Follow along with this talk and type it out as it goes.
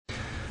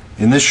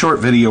In this short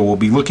video, we'll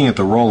be looking at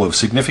the role of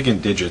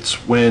significant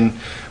digits when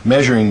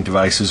measuring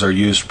devices are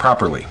used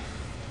properly.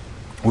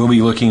 We'll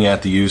be looking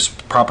at the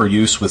proper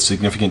use with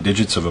significant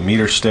digits of a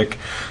meter stick,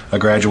 a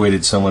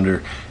graduated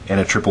cylinder, and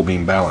a triple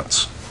beam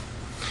balance.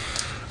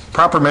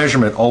 Proper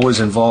measurement always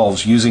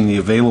involves using the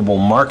available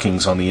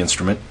markings on the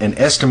instrument and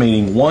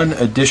estimating one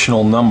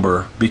additional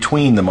number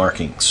between the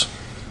markings.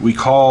 We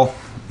call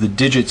the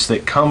digits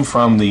that come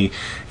from the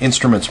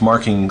instrument's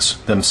markings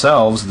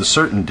themselves the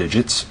certain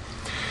digits,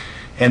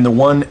 and the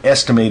one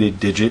estimated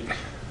digit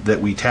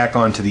that we tack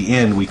on to the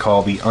end we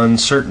call the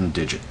uncertain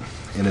digit.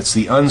 And it's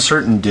the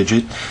uncertain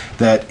digit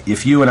that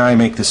if you and I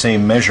make the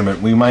same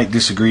measurement, we might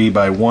disagree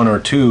by one or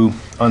two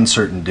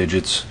uncertain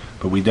digits,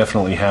 but we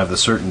definitely have the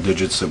certain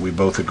digits that we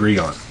both agree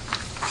on.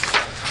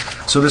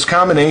 So this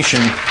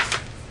combination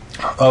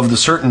of the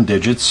certain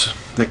digits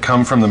that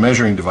come from the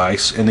measuring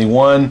device and the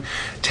one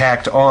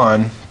tacked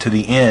on to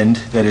the end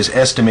that is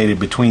estimated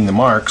between the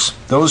marks,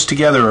 those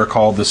together are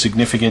called the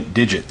significant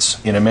digits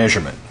in a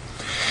measurement.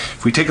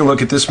 If we take a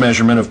look at this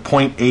measurement of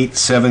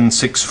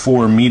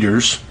 0.8764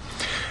 meters,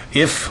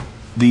 if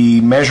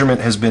the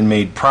measurement has been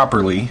made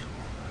properly,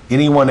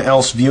 anyone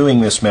else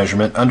viewing this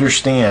measurement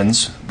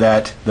understands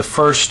that the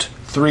first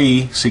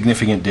three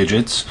significant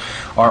digits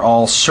are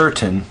all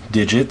certain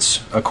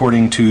digits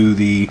according to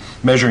the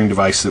measuring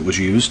device that was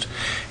used,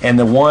 and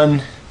the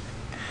one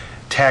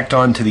tacked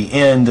on to the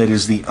end that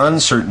is the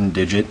uncertain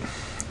digit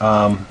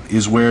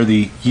is where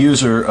the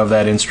user of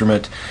that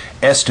instrument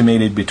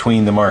estimated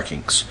between the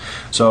markings.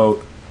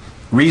 So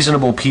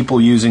reasonable people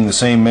using the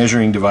same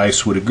measuring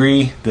device would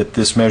agree that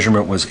this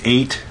measurement was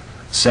 8,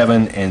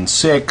 7, and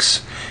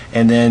 6,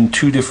 and then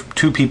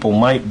two people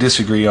might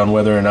disagree on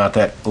whether or not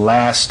that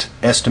last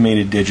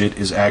estimated digit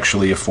is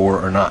actually a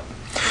 4 or not.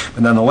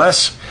 But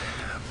nonetheless,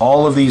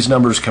 all of these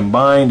numbers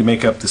combined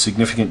make up the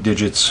significant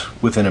digits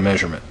within a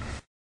measurement.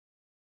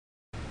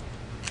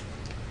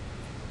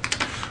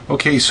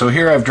 Okay, so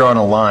here I've drawn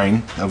a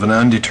line of an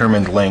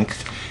undetermined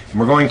length, and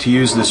we're going to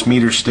use this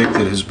meter stick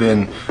that has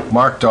been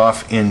marked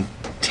off in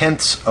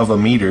tenths of a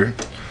meter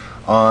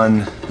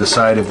on the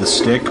side of the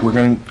stick.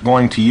 We're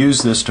going to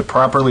use this to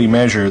properly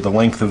measure the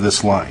length of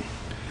this line.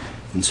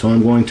 And so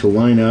I'm going to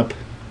line up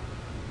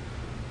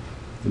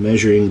the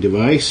measuring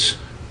device,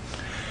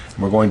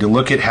 and we're going to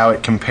look at how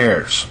it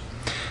compares.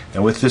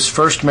 Now with this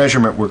first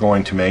measurement we're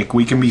going to make,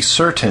 we can be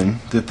certain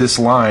that this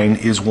line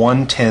is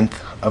 1/10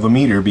 of a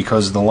meter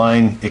because the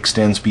line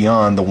extends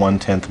beyond the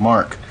 1/10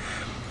 mark.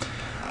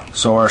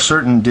 So our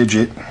certain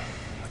digit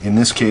in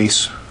this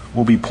case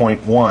will be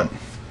 0.1.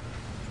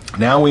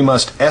 Now we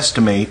must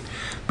estimate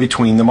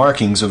between the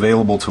markings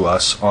available to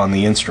us on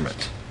the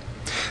instrument.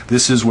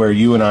 This is where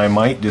you and I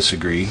might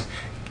disagree,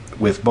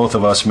 with both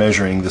of us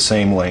measuring the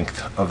same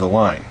length of the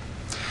line.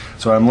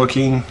 So I'm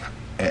looking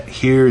at,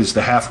 here is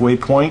the halfway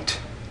point,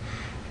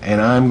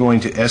 and I'm going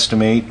to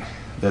estimate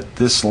that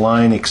this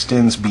line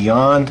extends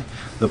beyond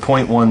the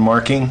 0.1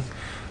 marking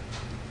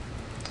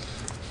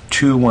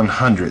 2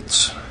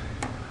 1/100ths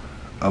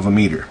of a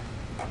meter.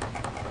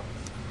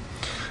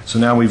 So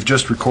now we've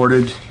just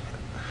recorded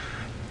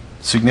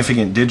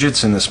significant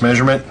digits in this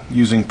measurement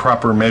using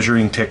proper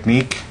measuring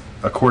technique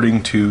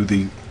according to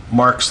the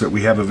marks that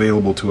we have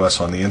available to us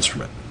on the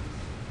instrument.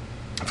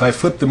 If I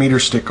flip the meter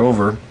stick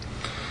over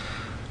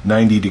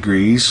 90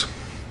 degrees,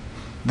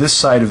 this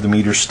side of the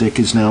meter stick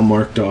is now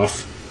marked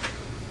off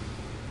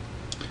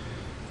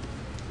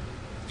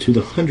to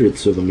the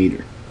hundredths of a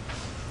meter.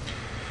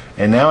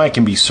 And now I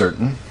can be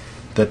certain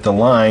that the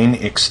line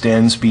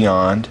extends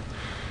beyond,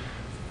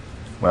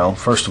 well,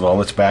 first of all,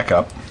 let's back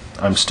up.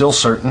 I'm still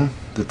certain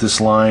that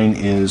this line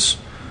is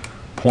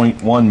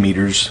 0.1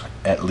 meters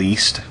at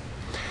least,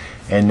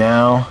 and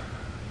now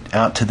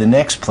out to the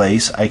next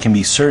place I can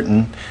be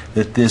certain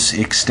that this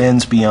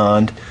extends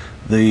beyond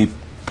the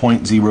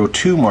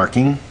 0.02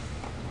 marking,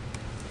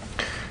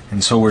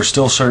 and so we're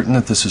still certain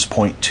that this is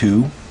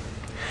 0.2,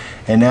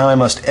 and now I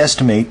must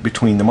estimate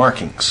between the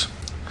markings.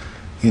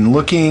 In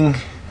looking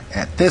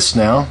at this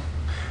now,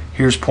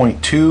 here's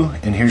 0.2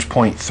 and here's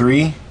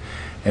 0.3,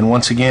 and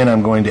once again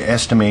I'm going to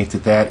estimate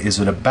that that is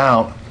at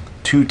about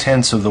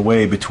 2/10 of the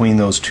way between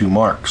those two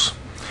marks.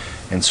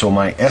 And so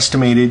my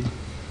estimated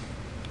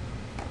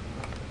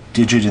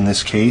digit in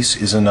this case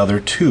is another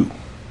 2.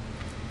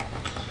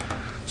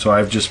 So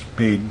I've just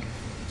made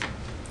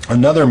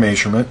another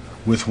measurement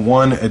with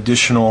one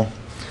additional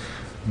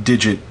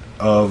digit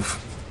of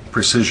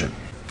precision.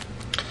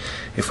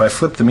 If I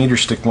flip the meter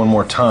stick one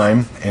more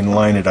time and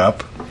line it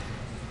up,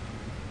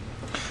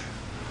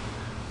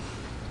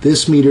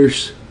 this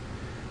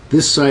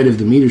side of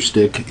the meter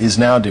stick is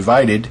now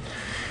divided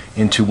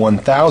into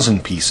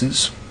 1,000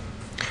 pieces,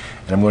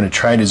 and I'm going to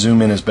try to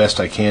zoom in as best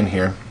I can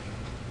here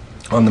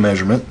on the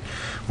measurement.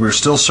 We're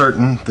still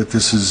certain that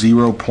this is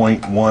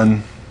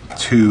 0.12.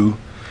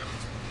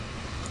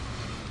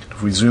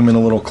 If we zoom in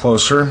a little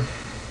closer,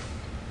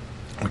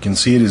 we can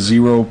see it is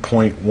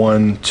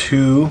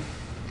 0.12,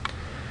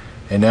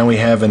 and now we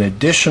have an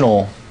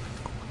additional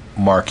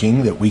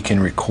marking that we can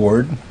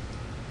record,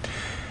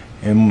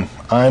 and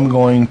I'm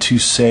going to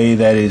say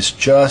that is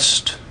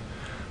just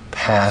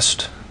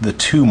past the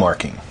 2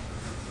 marking.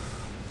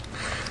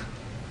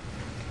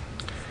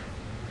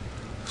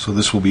 So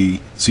this will be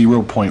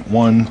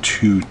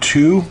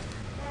 0.122.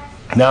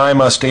 Now I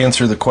must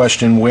answer the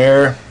question,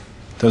 where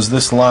does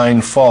this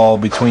line fall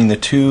between the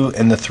 2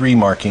 and the 3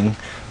 marking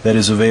that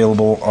is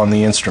available on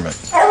the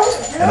instrument?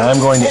 And I'm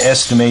going to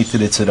estimate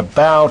that it's at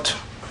about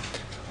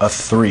a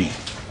 3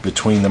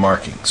 between the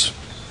markings.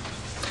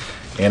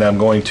 And I'm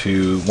going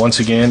to once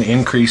again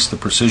increase the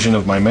precision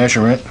of my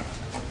measurement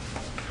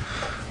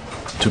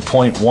to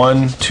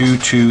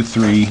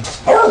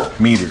 0.1223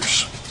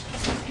 meters.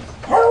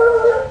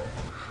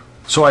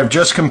 So I've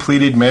just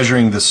completed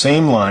measuring the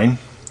same line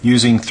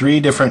using 3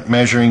 different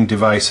measuring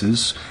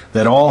devices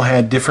that all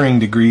had differing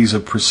degrees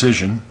of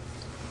precision,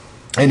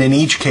 and in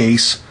each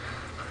case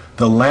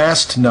the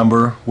last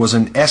number was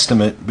an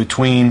estimate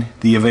between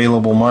the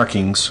available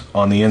markings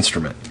on the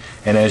instrument.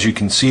 And as you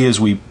can see, as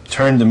we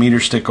turned the meter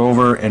stick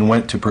over and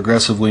went to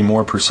progressively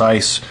more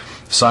precise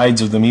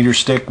sides of the meter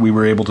stick, we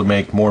were able to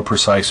make more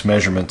precise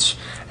measurements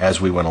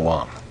as we went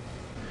along.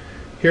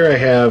 Here I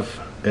have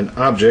an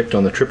object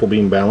on the triple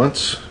beam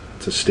balance.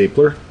 It's a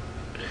stapler,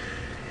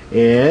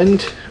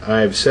 and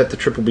I've set the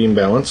triple beam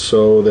balance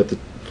so that the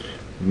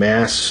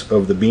mass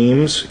of the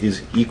beams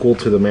is equal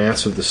to the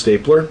mass of the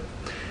stapler.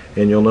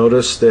 And you'll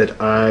notice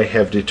that I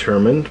have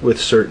determined with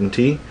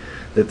certainty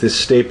that this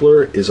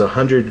stapler is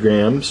 100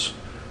 grams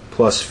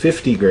plus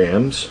 50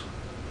 grams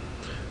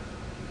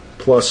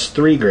plus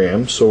 3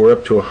 grams, so we're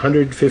up to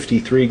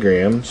 153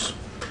 grams.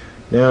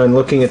 Now in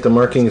looking at the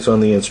markings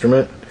on the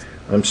instrument,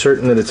 I'm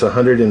certain that it's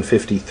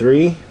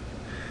 153,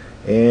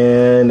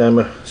 and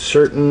I'm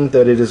certain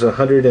that it is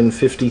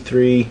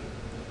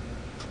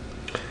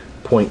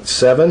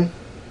 153.7.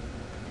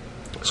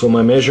 So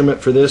my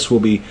measurement for this will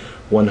be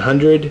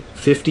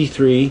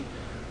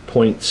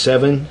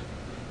 153.7,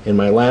 and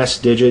my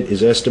last digit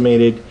is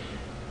estimated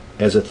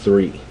as a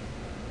 3.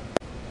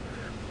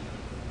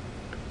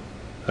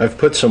 I've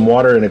put some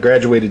water in a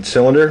graduated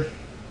cylinder.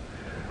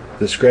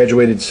 This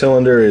graduated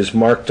cylinder is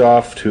marked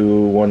off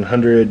to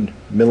 100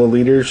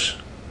 milliliters.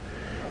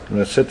 I'm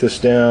going to set this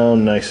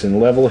down nice and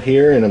level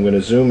here, and I'm going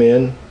to zoom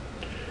in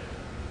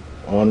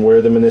on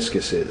where the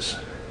meniscus is.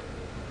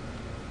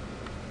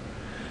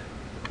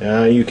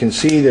 Now you can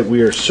see that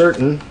we are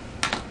certain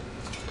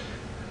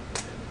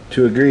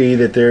to agree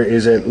that there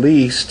is at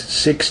least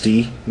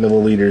 60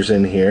 milliliters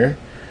in here.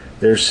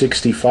 There's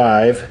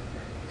 65,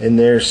 and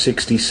there's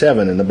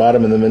 67, and the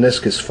bottom of the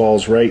meniscus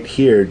falls right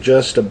here,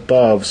 just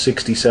above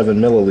 67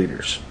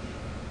 milliliters.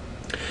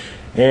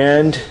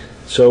 And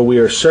so we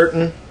are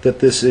certain that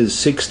this is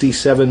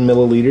 67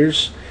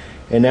 milliliters,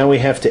 and now we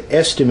have to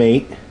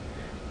estimate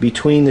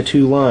between the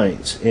 2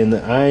 lines, and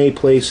I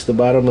place the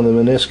bottom of the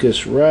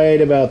meniscus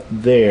right about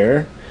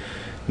there,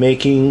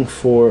 making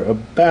for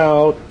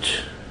about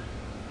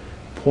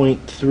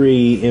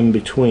 0.3 in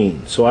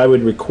between. So I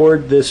would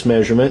record this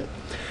measurement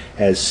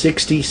as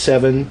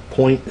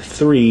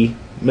 67.3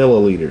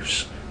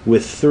 milliliters,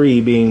 with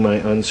 3 being my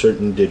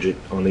uncertain digit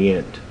on the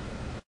end.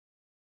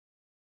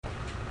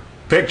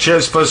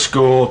 Pictures for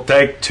school,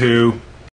 take 2.